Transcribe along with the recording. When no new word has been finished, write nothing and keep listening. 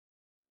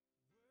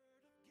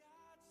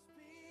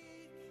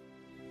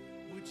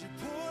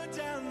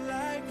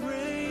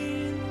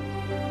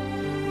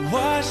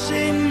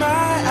flashing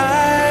my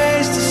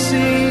eyes to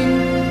see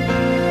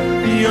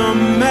your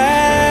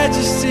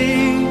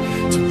majesty,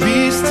 to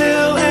be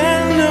still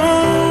and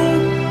know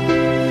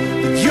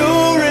that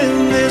you're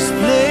in this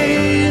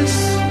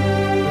place.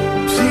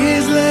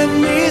 Please let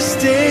me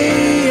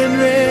stay and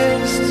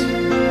rest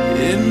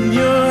in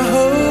your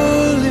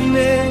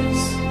holiness.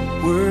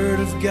 Word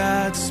of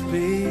God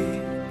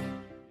speak.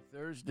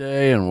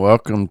 Thursday, and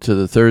welcome to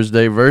the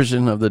Thursday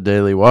version of the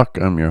Daily Walk.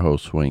 I'm your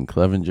host, Wayne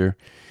Clevenger,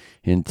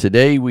 and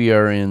today we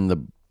are in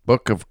the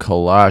book of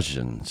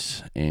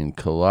Colossians, and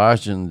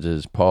Colossians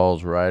is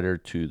Paul's writer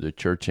to the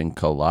church in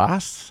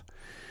Colossus,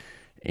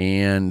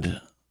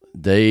 and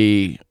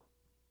they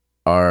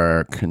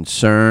are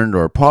concerned,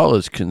 or Paul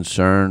is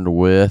concerned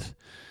with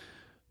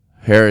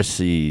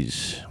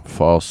heresies,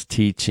 false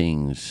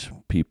teachings,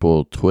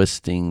 people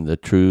twisting the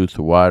truth,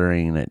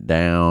 watering it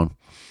down.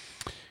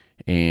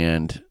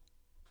 And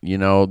you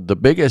know, the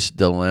biggest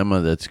dilemma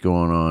that's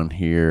going on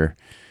here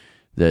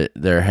that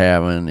they're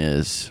having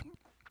is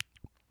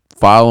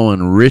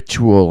following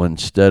ritual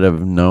instead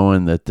of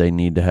knowing that they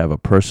need to have a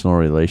personal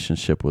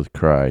relationship with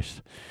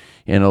Christ.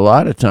 And a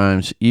lot of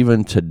times,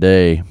 even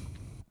today,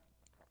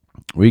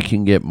 we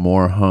can get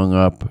more hung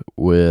up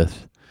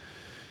with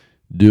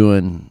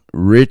doing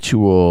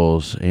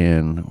rituals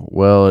and,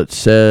 well, it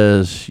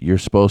says you're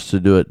supposed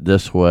to do it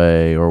this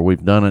way, or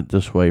we've done it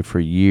this way for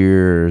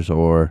years,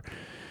 or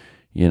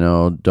you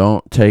know,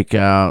 don't take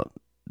out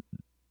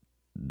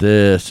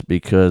this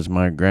because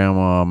my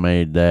grandma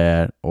made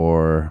that,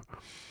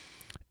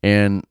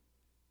 and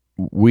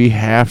we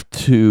have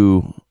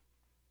to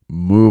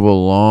move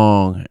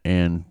along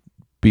and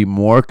be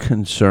more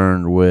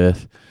concerned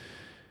with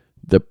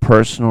the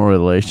personal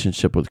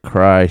relationship with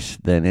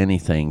Christ than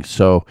anything.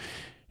 So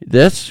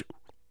that's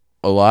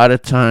a lot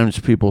of times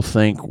people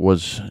think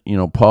was, you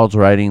know, Paul's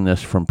writing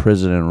this from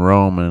prison in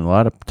Rome, and a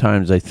lot of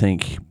times I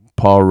think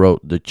Paul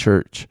wrote the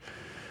church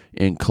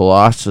in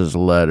Colossus'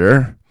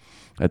 letter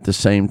at the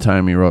same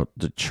time he wrote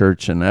the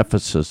church in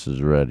Ephesus'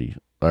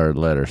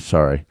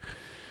 letter.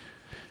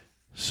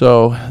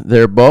 So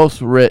they're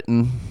both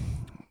written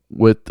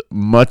with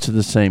much of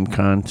the same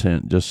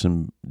content, just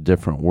in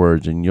different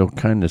words, and you'll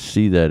kind of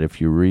see that if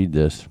you read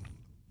this,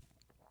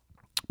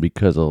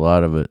 because a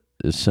lot of it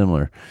is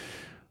similar.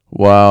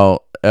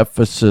 While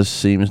Ephesus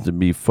seems to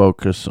be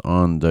focused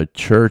on the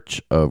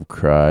church of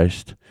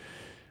Christ,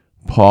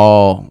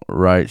 Paul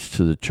writes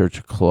to the church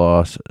of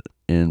Colossus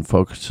and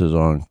focuses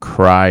on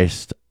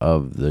Christ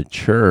of the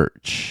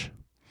church.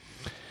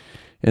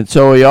 And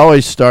so he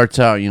always starts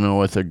out, you know,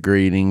 with a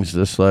greetings.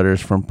 This letter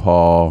is from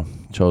Paul,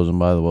 chosen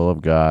by the will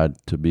of God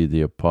to be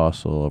the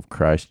apostle of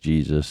Christ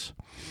Jesus,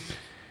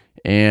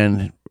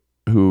 and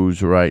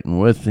who's writing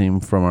with him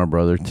from our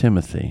brother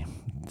Timothy.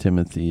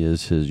 Timothy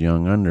is his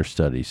young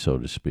understudy, so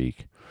to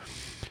speak.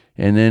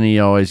 And then he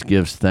always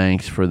gives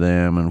thanks for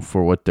them and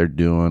for what they're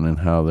doing and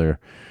how they're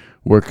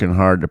working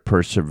hard to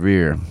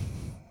persevere.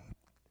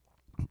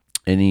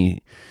 And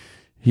he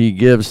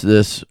gives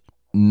this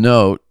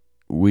note: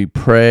 we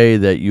pray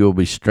that you will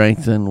be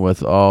strengthened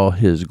with all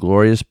his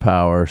glorious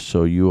power,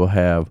 so you will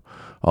have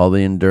all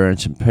the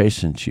endurance and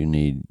patience you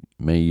need.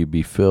 May you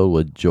be filled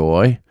with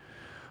joy,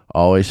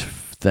 always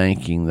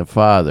thanking the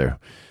Father.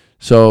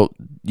 So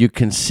you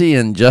can see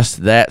in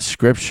just that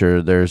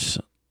scripture there's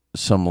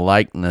some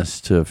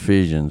likeness to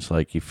Ephesians,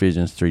 like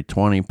Ephesians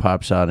 3:20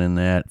 pops out in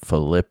that.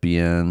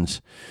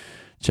 Philippians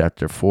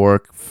chapter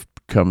 4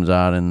 comes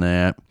out in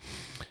that.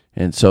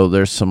 And so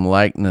there's some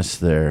likeness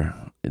there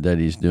that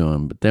he's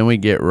doing. But then we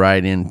get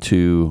right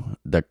into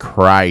the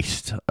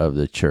Christ of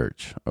the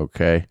church,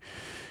 okay?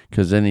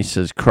 Because then he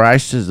says,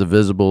 Christ is the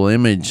visible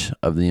image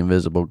of the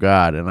invisible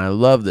God. And I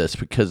love this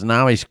because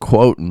now he's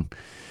quoting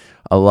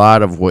a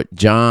lot of what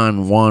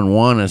John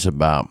 1:1 is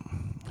about.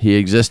 He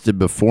existed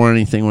before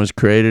anything was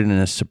created and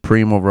is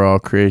supreme over all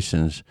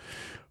creations.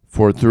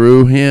 For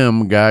through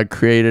him, God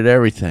created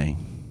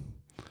everything.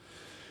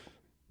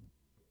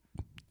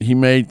 He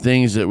made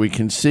things that we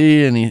can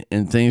see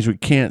and things we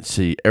can't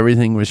see.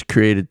 Everything was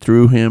created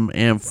through him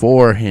and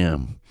for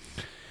him.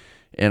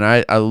 And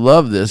I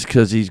love this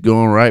because he's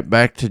going right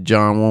back to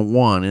John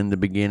 1:1. In the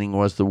beginning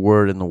was the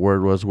Word, and the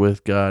Word was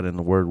with God, and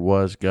the Word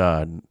was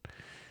God.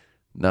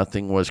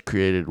 Nothing was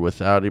created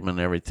without him, and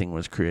everything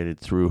was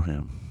created through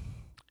him.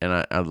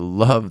 And I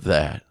love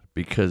that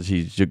because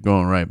he's just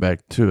going right back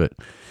to it.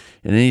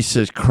 And then he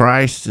says,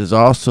 Christ is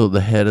also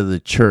the head of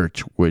the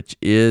church, which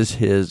is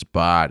his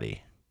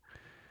body.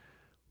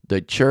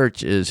 The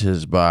church is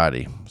his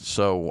body.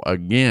 So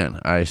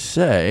again, I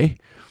say,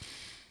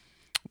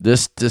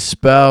 this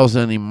dispels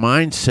any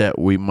mindset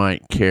we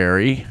might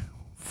carry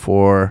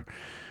for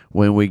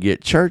when we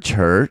get church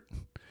hurt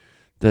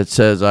that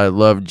says, I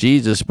love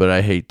Jesus, but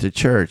I hate the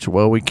church.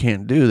 Well, we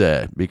can't do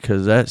that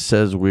because that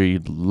says we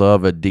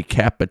love a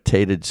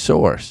decapitated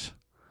source.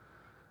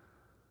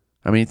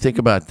 I mean, think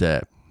about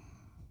that.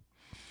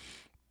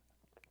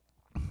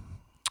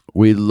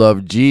 We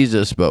love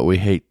Jesus, but we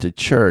hate the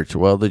church.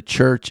 Well, the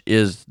church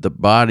is the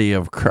body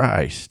of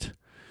Christ.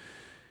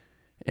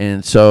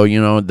 And so,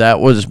 you know, that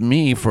was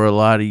me for a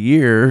lot of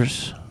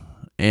years.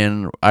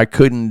 And I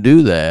couldn't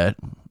do that.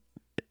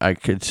 I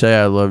could say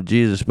I love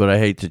Jesus, but I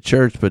hate the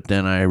church. But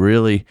then I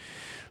really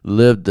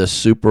lived a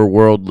super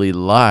worldly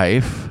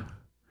life.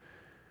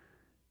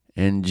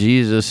 And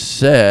Jesus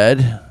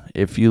said,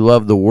 if you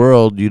love the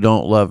world, you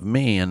don't love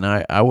me. And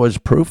I was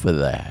proof of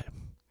that.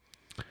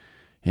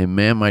 And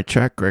man, my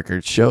track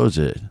record shows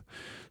it.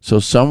 So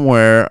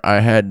somewhere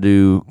I had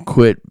to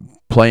quit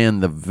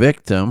playing the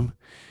victim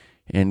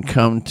and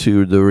come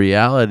to the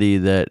reality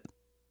that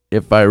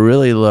if I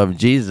really love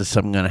Jesus,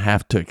 I'm going to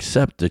have to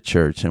accept the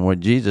church. And what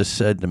Jesus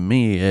said to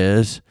me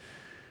is,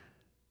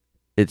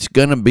 it's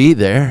going to be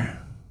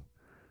there.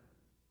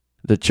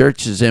 The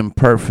church is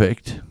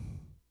imperfect.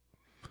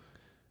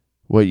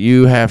 What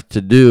you have to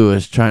do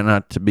is try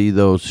not to be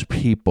those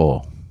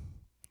people.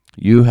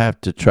 You have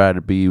to try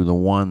to be the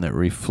one that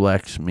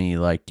reflects me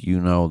like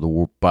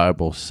the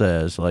Bible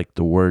says, like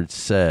the Word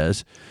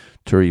says,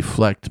 to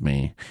reflect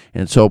me.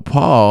 And so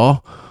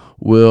Paul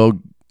will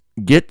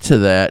get to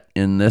that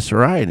in this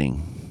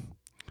writing.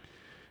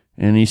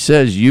 And he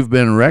says, you've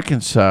been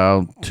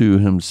reconciled to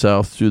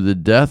himself through the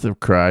death of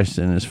Christ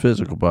in his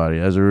physical body.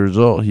 As a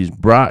result, he's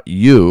brought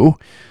you,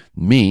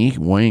 me,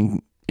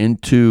 Wayne,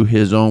 into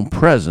his own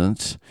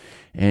presence,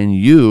 and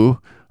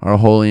you are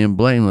holy and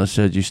blameless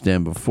as you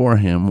stand before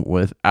him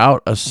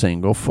without a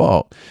single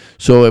fault.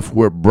 So if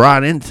we're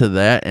brought into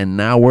that, and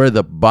now we're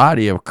the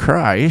body of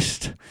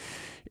Christ,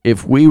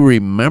 if we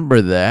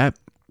remember that,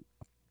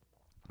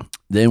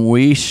 then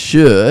we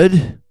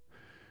should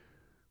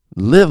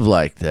live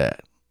like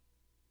that,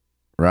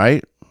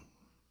 right?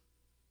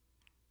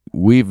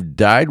 We've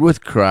died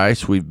with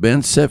Christ. We've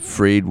been set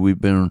free.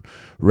 We've been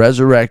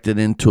resurrected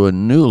into a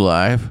new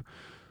life.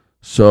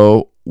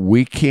 So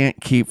we can't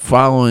keep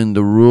following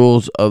the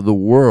rules of the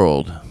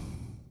world,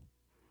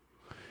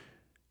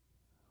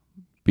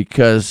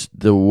 because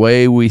the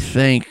way we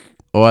think,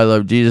 oh, I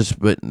love Jesus,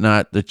 but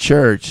not the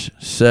church,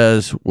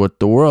 says what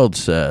the world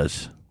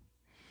says.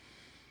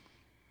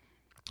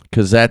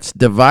 Because that's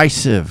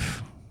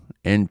divisive.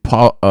 And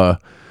Paul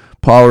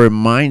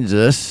reminds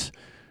us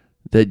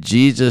that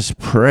Jesus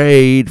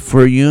prayed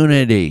for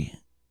unity.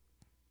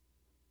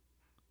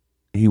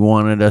 He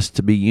wanted us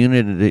to be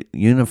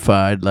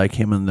unified like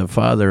him and the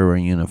Father were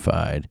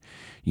unified.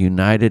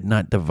 United,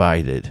 not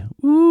divided.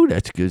 Ooh,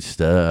 that's good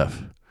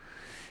stuff.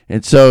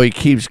 And so he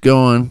keeps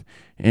going,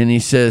 and he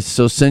says,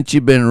 so since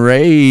you've been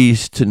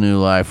raised to new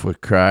life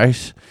with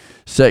Christ,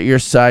 set your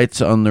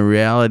sights on the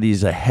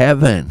realities of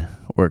heaven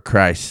where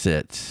Christ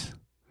sits.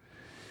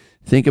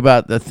 Think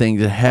about the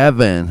things of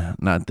heaven,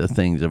 not the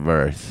things of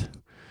earth.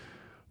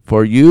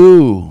 For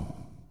you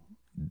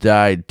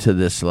died to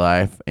this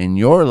life, and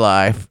your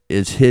life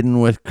is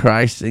hidden with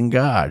Christ in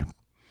God.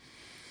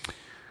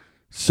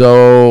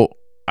 So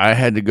I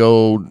had to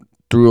go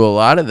through a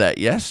lot of that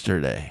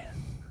yesterday.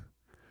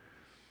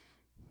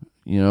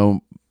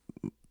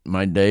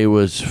 My day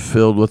was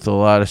filled with a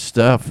lot of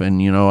stuff,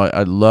 and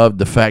I loved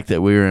the fact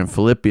that we were in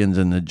Philippians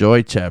in the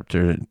joy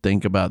chapter, and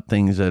think about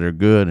things that are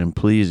good and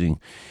pleasing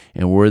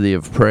and worthy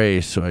of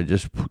praise. So I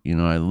just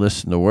I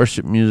listened to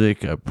worship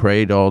music. I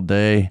prayed all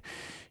day,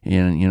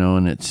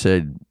 and it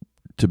said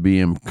to be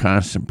in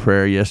constant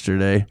prayer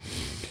yesterday.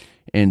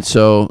 And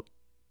so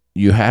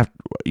you have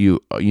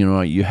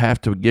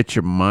to get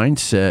your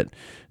mindset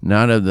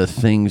not of the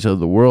things of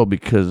the world,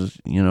 because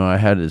I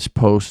had this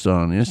post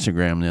on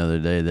Instagram the other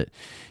day that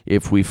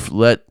if we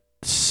let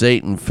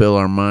Satan fill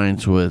our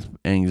minds with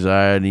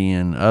anxiety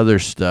and other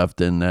stuff,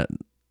 then that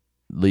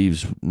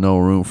leaves no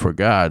room for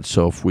God.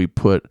 So if we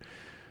put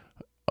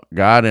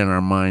God in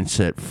our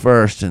mindset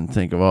first and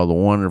think of all the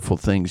wonderful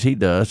things he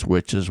does,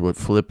 which is what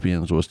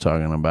Philippians was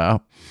talking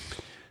about,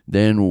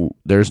 then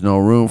there's no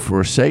room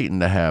for Satan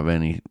to have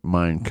any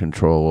mind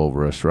control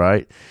over us,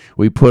 right?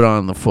 We put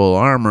on the full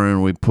armor,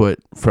 and we put,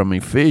 from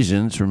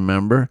Ephesians,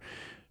 remember,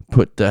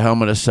 put the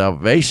helmet of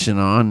salvation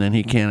on, then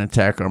he can't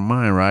attack our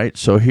mind, right?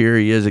 So here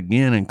he is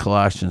again in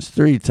Colossians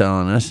 3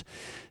 telling us,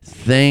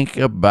 think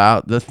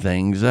about the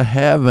things of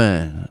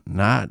heaven,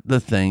 not the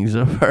things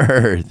of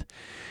earth.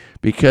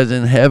 Because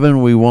in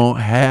heaven we won't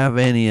have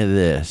any of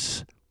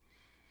this.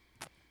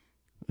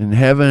 In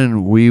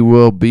heaven we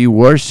will be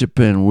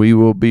worshiping, we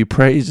will be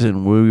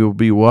praising, we will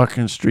be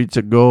walking streets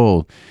of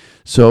gold.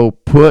 So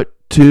put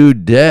to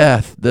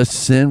death the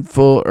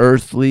sinful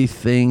earthly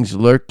things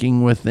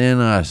lurking within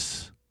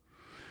us.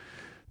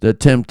 The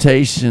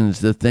temptations,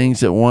 the things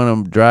that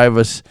want to drive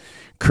us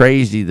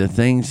crazy, the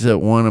things that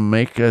want to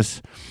make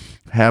us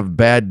have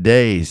bad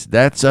days.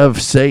 That's of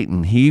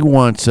Satan. He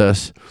wants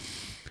us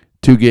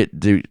to get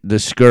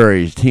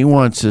discouraged. He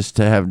wants us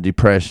to have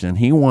depression.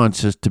 He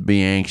wants us to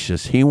be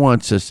anxious. He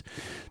wants us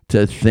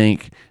to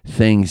think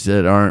things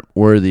that aren't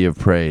worthy of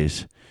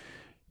praise.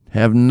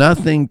 Have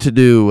nothing to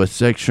do with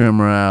sexual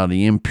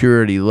immorality,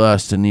 impurity,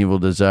 lust, and evil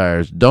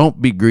desires.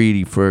 Don't be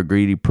greedy, for a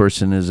greedy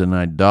person is an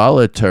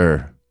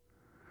idolater,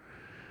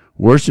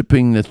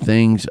 worshiping the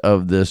things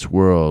of this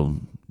world.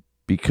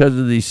 Because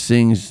of these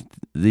sins,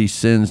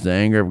 the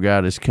anger of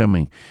God is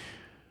coming.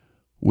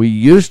 We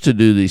used to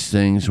do these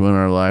things when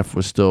our life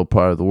was still a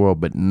part of the world,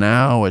 but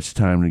now it's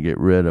time to get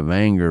rid of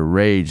anger,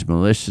 rage,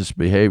 malicious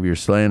behavior,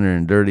 slander,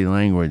 and dirty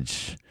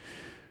language.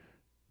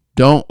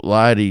 Don't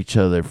lie to each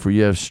other, for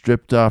you have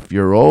stripped off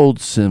your old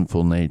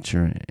sinful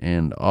nature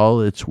and all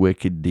its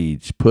wicked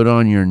deeds. Put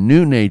on your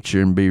new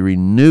nature and be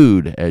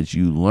renewed as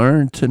you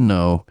learn to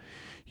know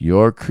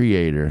your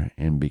Creator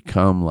and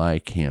become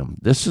like Him.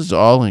 This is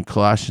all in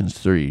Colossians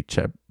 3,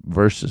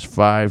 verses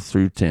 5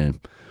 through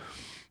 10,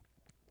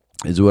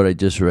 is what I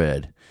just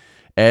read.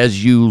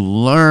 As you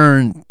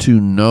learn to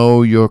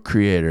know your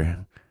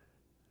Creator,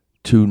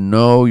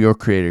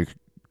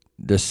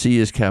 the C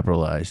is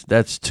capitalized.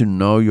 That's to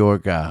know your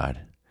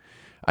God.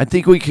 I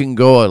think we can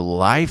go a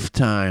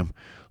lifetime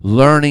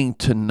learning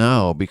to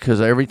know,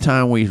 because every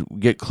time we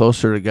get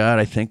closer to God,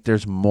 I think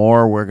there's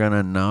more we're going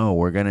to know.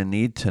 We're going to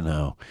need to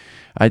know.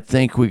 I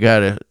think we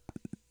got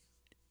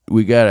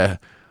to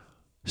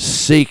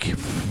seek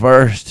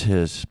first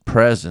His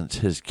presence,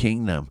 His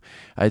kingdom.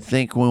 I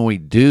think when we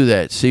do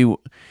that,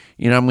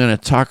 I'm going to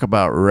talk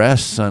about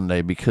rest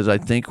Sunday, because I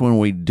think when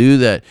we do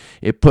that,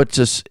 it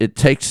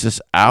takes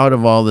us out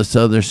of all this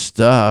other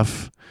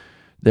stuff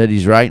that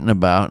He's writing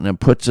about, and it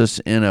puts us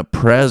in a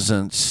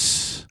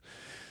presence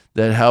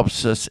that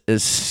helps us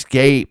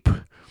escape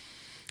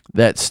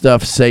that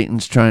stuff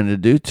Satan's trying to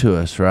do to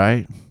us,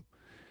 right?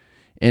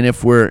 And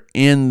if we're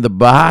in the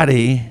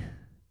body,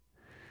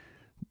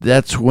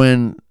 that's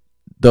when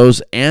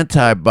those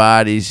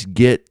antibodies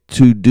get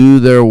to do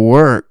their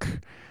work.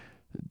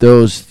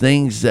 Those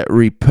things that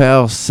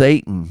repel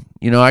Satan.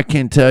 I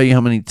can't tell you how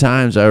many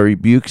times I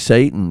rebuked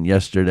Satan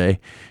yesterday,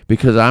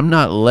 because I'm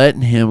not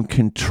letting him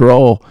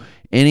control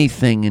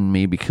anything in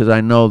me, because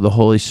I know the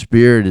Holy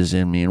Spirit is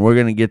in me. And we're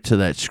going to get to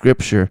that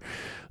scripture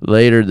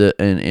later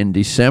in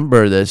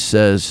December that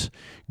says,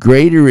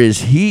 greater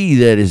is He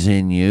that is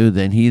in you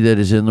than he that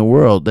is in the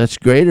world. That's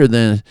greater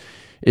than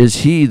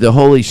is He, the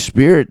Holy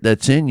Spirit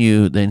that's in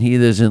you, than he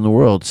that is in the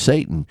world,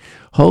 Satan.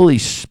 Holy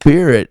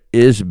Spirit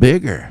is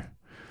bigger.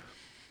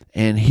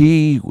 And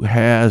He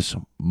has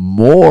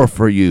more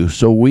for you.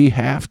 So we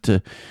have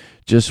to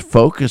just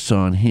focus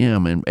on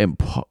Him. And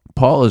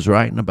Paul is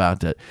writing about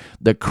that.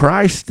 The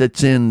Christ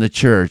that's in the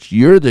church,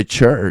 you're the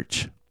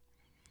church,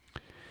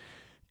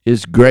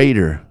 is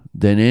greater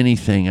than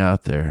anything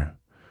out there.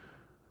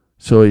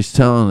 So he's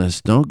telling us,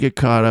 don't get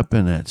caught up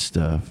in that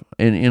stuff.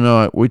 And,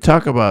 we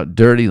talk about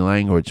dirty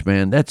language,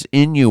 man. That's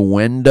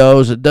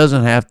innuendos. It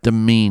doesn't have to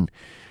mean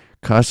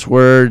cuss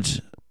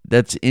words.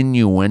 That's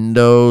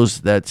innuendos.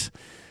 That's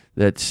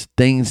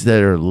things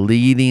that are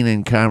leading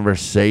in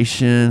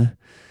conversation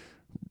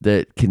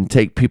that can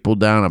take people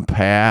down a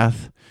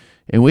path.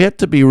 And we have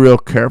to be real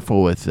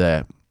careful with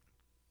that,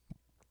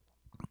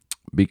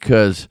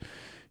 because,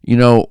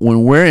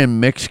 when we're in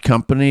mixed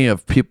company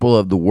of people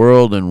of the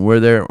world and we're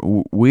there,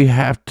 we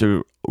have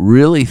to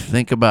really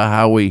think about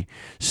how we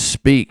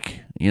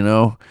speak.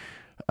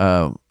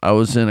 I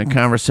was in a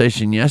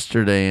conversation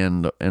yesterday,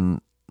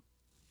 and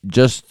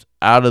just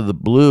out of the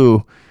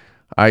blue,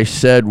 I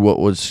said what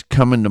was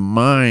coming to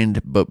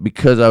mind, but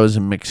because I was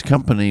in mixed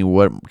company,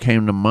 what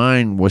came to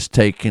mind was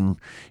taken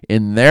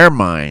in their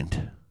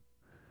mind,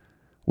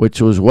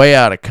 which was way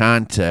out of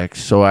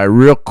context. So I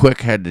real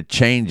quick had to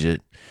change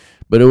it,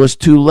 but it was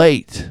too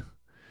late.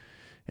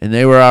 And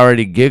they were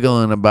already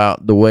giggling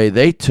about the way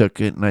they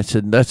took it. And I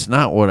said, that's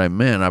not what I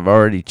meant. I've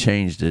already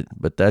changed it,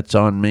 but that's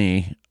on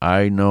me.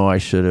 I know I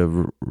should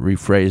have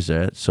rephrased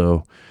that,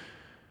 so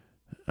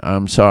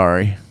I'm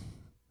sorry.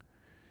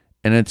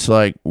 And it's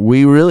like,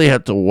 we really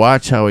have to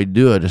watch how we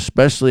do it,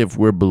 especially if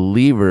we're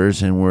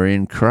believers and we're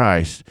in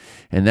Christ.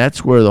 And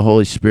that's where the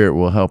Holy Spirit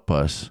will help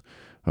us,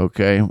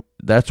 okay?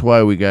 That's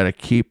why we got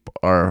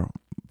to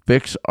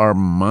fix our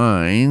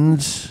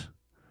minds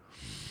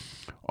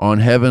on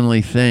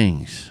heavenly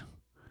things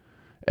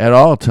at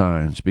all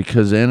times,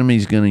 because the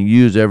enemy's going to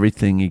use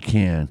everything he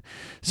can.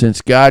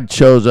 Since God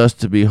chose us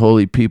to be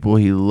holy people,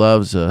 He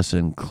loves us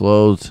and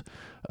clothes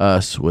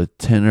us with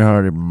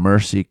tenderhearted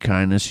mercy,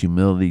 kindness,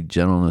 humility,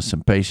 gentleness,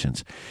 and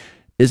patience.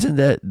 Doesn't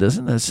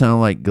that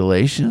sound like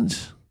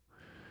Galatians?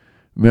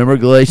 Remember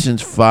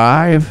Galatians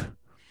 5,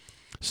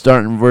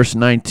 starting in verse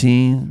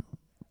 19?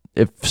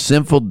 If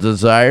sinful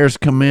desires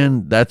come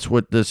in, that's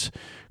what this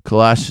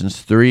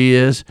Colossians 3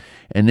 is.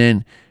 And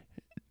then,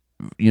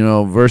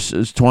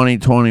 verses 20,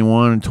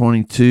 21, and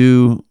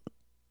 22,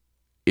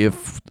 I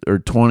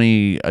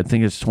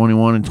think it's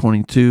 21 and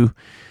 22,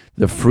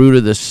 the fruit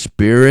of the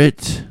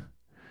Spirit,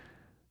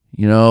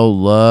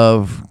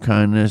 love,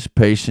 kindness,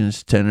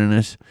 patience,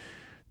 tenderness.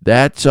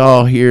 That's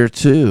all here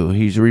too.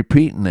 He's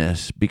repeating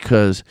this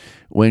because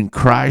when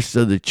Christ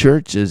of the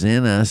church is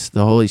in us,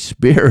 the Holy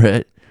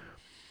Spirit,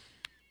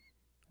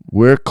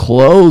 we're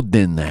clothed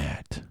in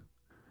that.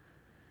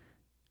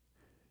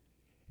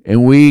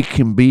 And we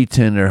can be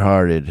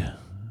tenderhearted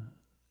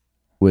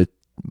with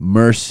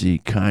mercy,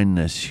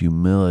 kindness,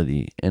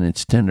 humility. And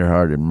it's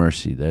tenderhearted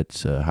mercy.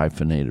 That's a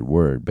hyphenated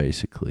word,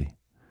 basically.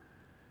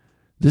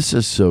 This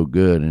is so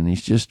good. And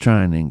he's just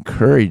trying to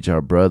encourage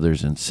our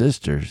brothers and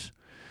sisters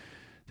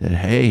that,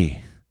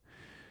 hey,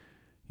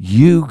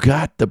 You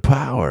got the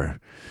power.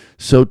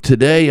 So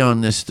today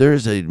on this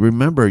Thursday,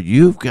 remember,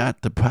 you've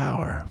got the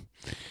power.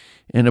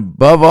 And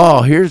above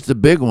all, here's the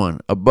big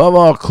one. Above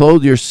all,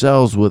 clothe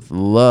yourselves with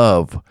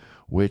love,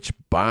 which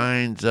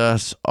binds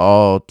us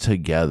all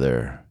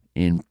together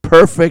in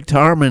perfect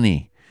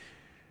harmony.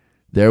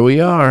 There we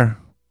are.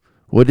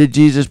 What did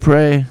Jesus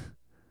pray?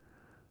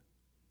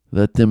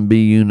 Let them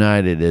be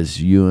united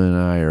as you and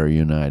I are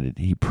united.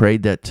 He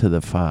prayed that to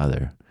the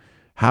Father.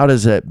 How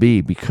does that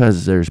be?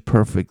 Because there's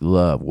perfect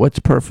love. What's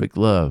perfect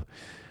love?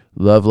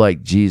 Love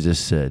like Jesus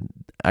said.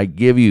 I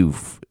give you,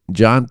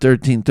 John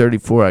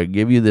 13:34, I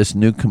give you this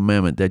new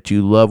commandment, that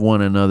you love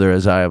one another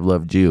as I have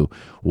loved you.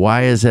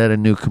 Why is that a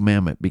new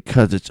commandment?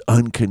 Because it's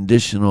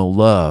unconditional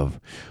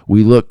love.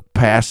 We look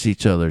past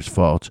each other's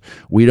faults.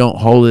 We don't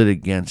hold it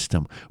against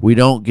them. We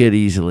don't get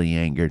easily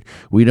angered.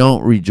 We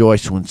don't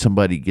rejoice when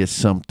somebody gets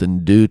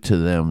something due to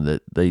them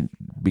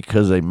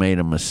because they made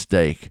a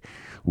mistake.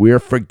 We're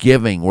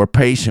forgiving, we're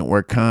patient,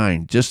 we're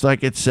kind. Just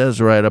like it says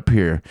right up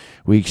here,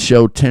 we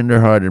show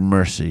tenderhearted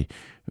mercy.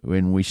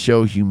 When we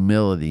show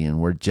humility and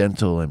we're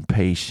gentle and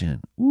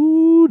patient.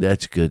 Ooh,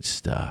 that's good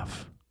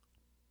stuff.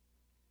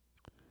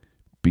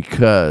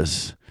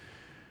 Because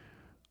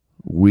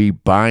we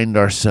bind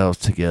ourselves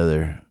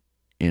together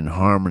in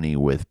harmony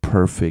with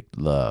perfect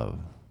love.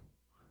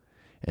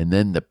 And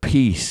then the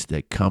peace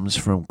that comes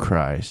from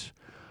Christ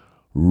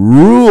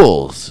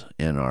rules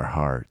in our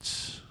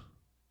hearts.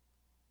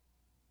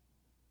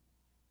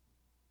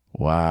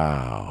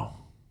 Wow.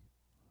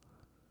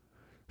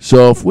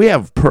 So if we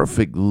have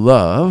perfect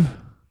love,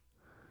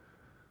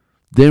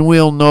 then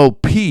we'll know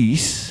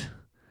peace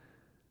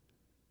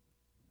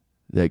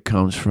that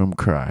comes from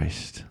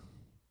Christ.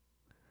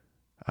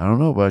 I don't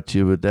know about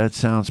you, but that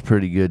sounds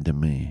pretty good to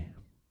me.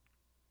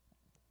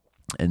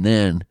 And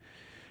then,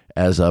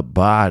 as a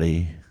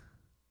body,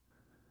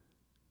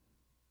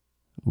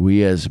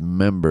 we as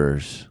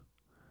members,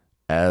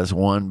 as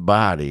one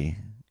body,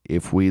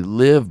 if we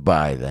live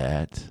by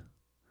that,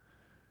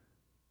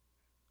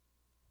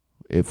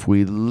 if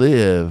we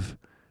live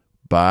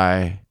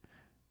by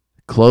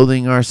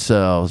clothing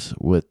ourselves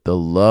with the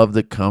love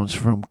that comes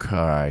from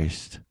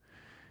Christ,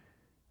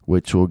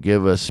 which will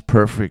give us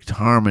perfect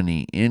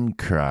harmony in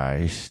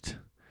Christ,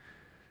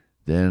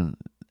 then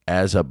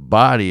as a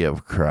body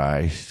of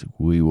Christ,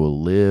 we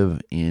will live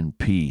in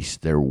peace.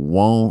 There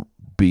won't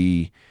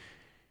be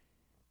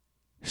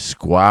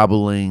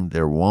squabbling.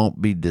 There won't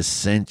be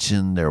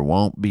dissension. There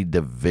won't be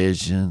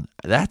division.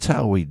 That's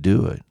how we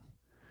do it.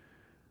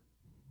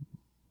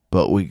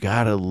 But we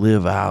got to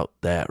live out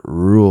that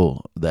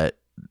rule, that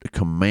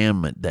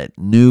commandment, that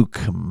new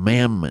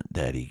commandment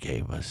that he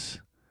gave us.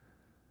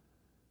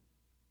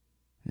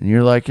 And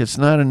you're like, it's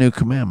not a new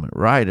commandment.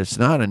 Right, it's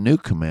not a new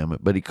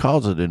commandment, but he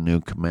calls it a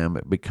new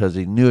commandment because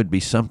he knew it'd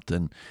be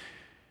something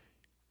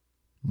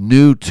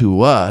new to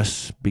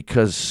us,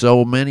 because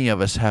so many of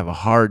us have a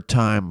hard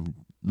time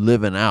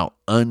living out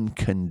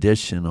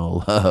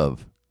unconditional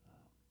love.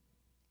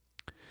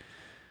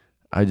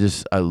 I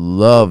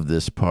love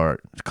this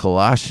part.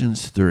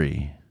 Colossians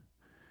 3.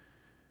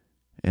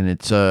 And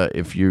it's,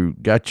 if you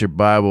got your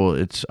Bible,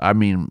 I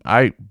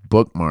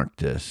bookmarked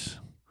this.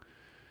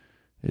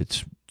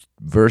 It's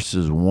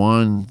verses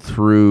 1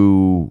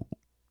 through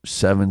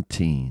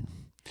 17.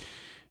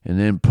 And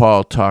then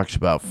Paul talks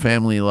about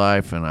family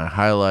life, and I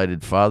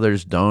highlighted,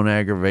 fathers, don't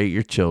aggravate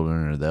your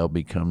children or they'll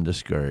become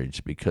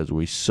discouraged, because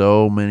we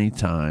so many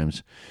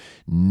times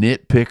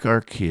nitpick our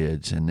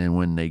kids, and then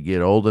when they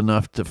get old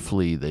enough to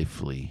flee, they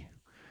flee.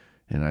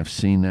 And I've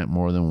seen that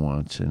more than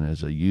once. And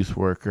as a youth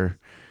worker,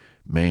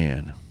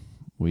 man,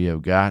 we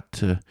have got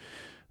to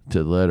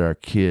let our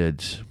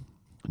kids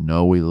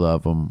know we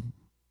love them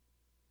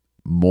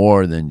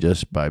more than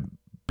just by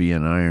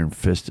being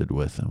iron-fisted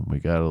with them. We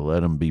got to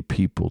let them be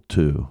people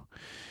too.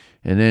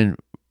 And then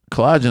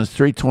Colossians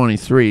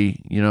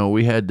 3:23,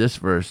 we had this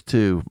verse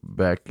too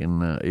back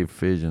in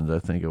Ephesians, I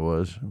think it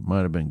was. It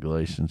might have been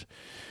Galatians.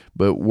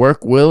 But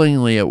work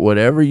willingly at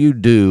whatever you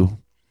do,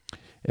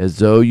 as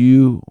though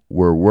you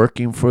were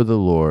working for the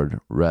Lord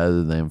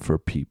rather than for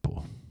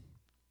people.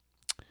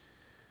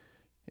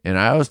 And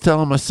I was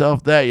telling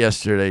myself that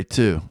yesterday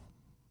too,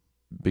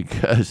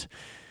 because,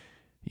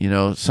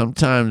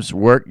 sometimes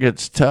work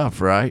gets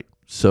tough, right?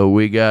 So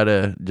we got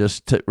to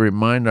just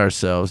remind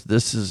ourselves,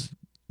 this is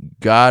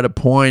God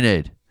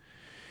appointed.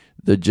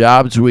 The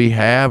jobs we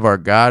have are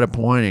God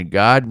appointed.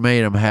 God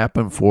made them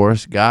happen for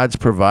us. God's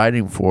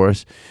providing for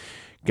us.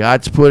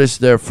 God's put us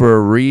there for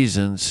a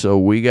reason, so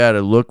we got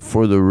to look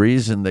for the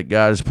reason that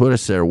God has put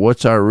us there.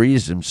 What's our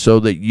reason?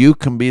 So that you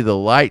can be the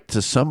light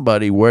to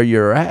somebody where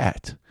you're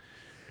at.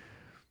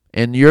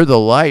 And you're the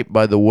light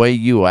by the way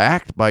you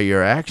act, by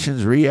your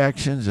actions,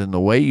 reactions, and the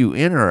way you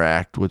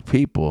interact with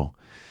people.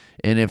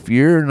 And if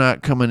you're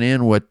not coming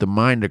in with the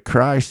mind of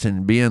Christ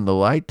and being the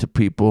light to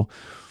people,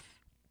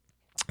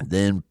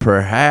 then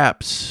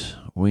perhaps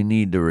we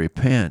need to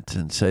repent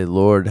and say,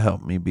 Lord,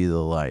 help me be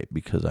the light,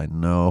 because I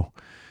know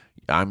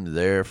I'm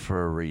there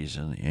for a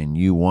reason, and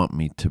you want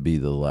me to be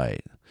the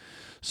light.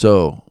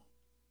 So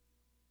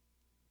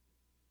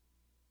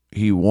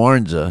he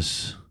warns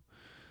us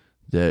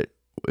that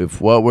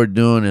if what we're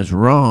doing is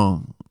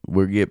wrong,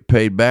 we'll get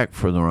paid back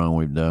for the wrong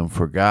we've done,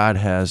 for God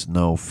has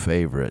no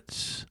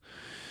favorites.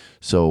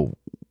 So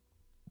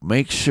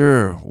make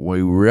sure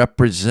we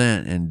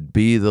represent and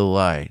be the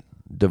light.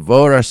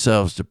 Devote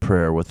ourselves to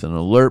prayer with an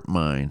alert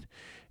mind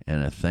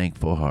and a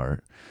thankful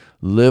heart.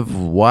 Live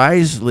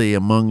wisely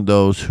among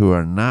those who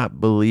are not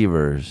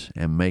believers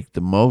and make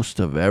the most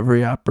of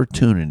every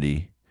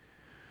opportunity.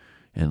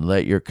 And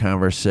let your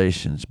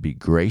conversations be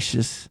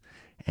gracious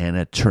and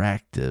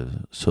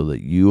attractive so that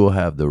you will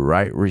have the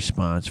right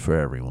response for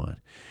everyone.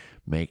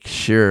 Make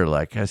sure,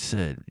 like I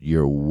said,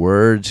 your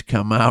words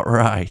come out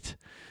right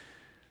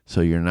so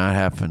you're not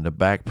having to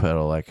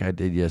backpedal like I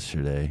did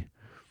yesterday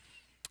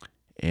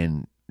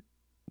and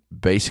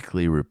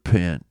basically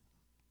repent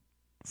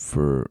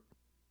for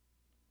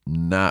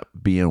not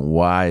being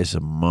wise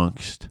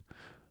amongst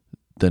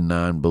the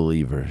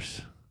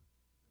non-believers.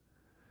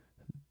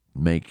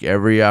 Make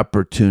every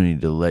opportunity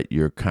to let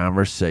your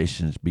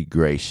conversations be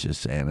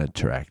gracious and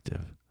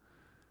attractive.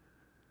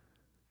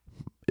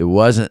 It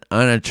wasn't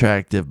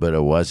unattractive, but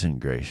it wasn't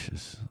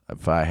gracious,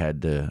 if I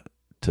had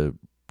to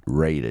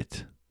rate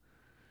it.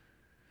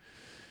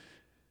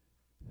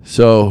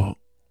 So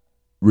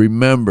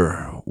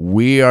remember,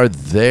 we are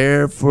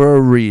there for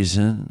a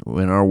reason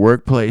in our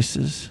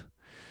workplaces.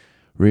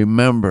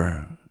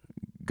 Remember,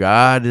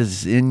 God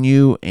is in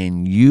you,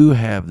 and you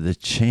have the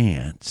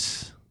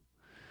chance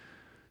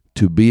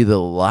to be the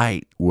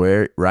light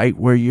right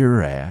where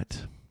you're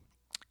at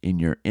in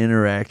your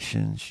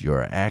interactions,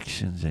 your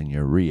actions, and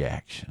your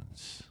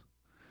reactions.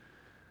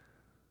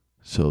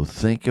 So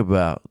think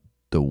about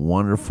the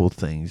wonderful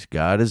things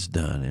God has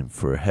done and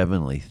for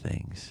heavenly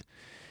things,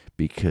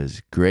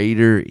 because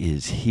greater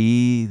is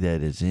He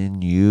that is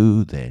in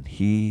you than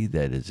he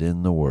that is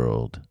in the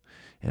world.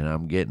 And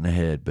I'm getting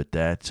ahead, but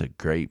that's a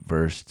great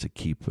verse to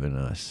keep in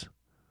us.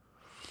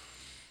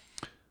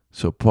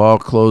 So Paul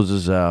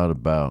closes out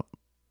about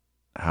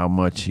how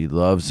much he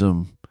loves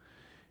them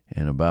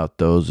and about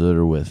those that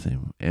are with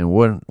him. And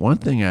one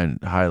thing I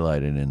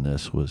highlighted in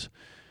this was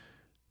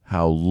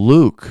how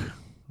Luke,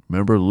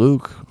 remember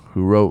Luke,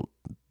 who wrote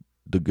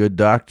The Good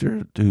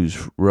Doctor, who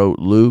wrote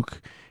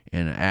Luke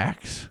and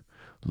Acts?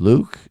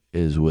 Luke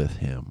is with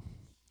him.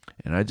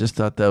 And I just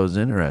thought that was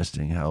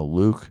interesting how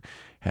Luke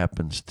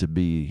happens to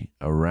be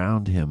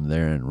around him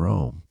there in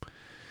Rome.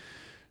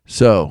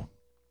 So,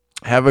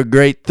 have a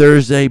great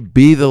Thursday.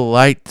 Be the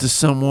light to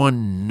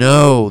someone.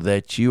 Know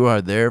that you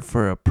are there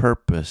for a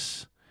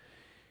purpose.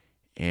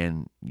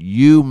 And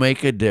you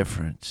make a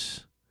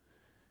difference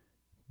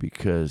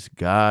because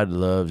God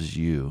loves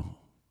you.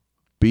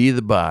 Be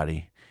the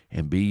body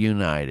and be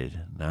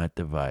united, not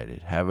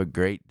divided. Have a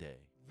great day.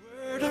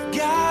 Word of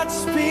God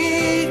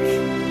speak,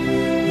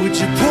 would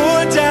you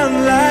pour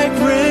down like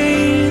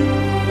rain,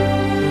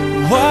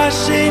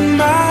 washing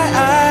my